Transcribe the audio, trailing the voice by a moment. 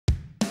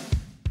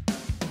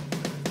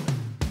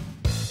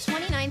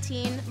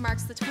2017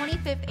 marks the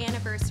 25th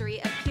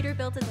anniversary of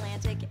Peterbilt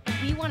Atlantic, and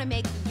we want to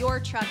make your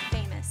truck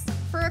famous.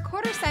 For a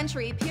quarter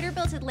century,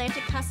 Peterbilt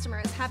Atlantic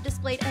customers have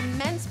displayed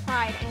immense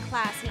pride and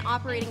class in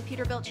operating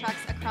Peterbilt trucks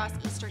across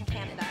Eastern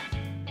Canada.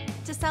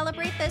 To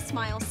celebrate this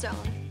milestone,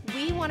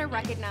 we want to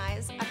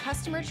recognize a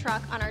customer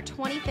truck on our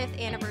 25th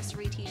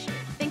anniversary t-shirt.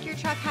 Think your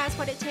truck has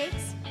what it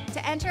takes?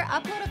 To enter,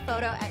 upload a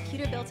photo at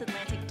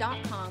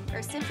peterbiltatlantic.com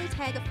or simply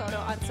tag a photo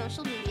on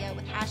social media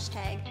with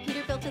hashtag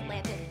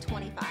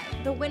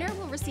PeterbiltAtlantic25. The winner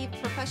will receive a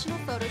professional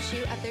photo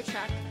shoot of their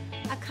truck,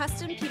 a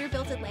custom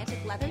Peterbilt Atlantic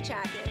leather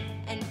jacket,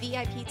 and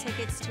VIP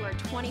tickets to our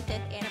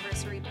 25th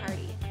anniversary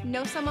party.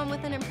 Know someone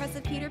with an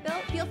impressive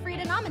Peterbilt? Feel free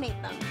to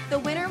nominate them. The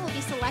winner will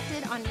be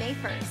selected on May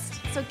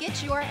 1st, so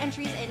get your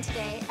entries in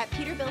today at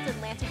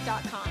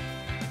peterbiltatlantic.com.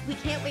 We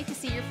can't wait to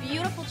see your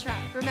beautiful truck.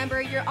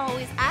 Remember, you're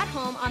always at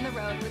home on the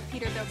road with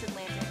Peterbilt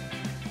Atlantic.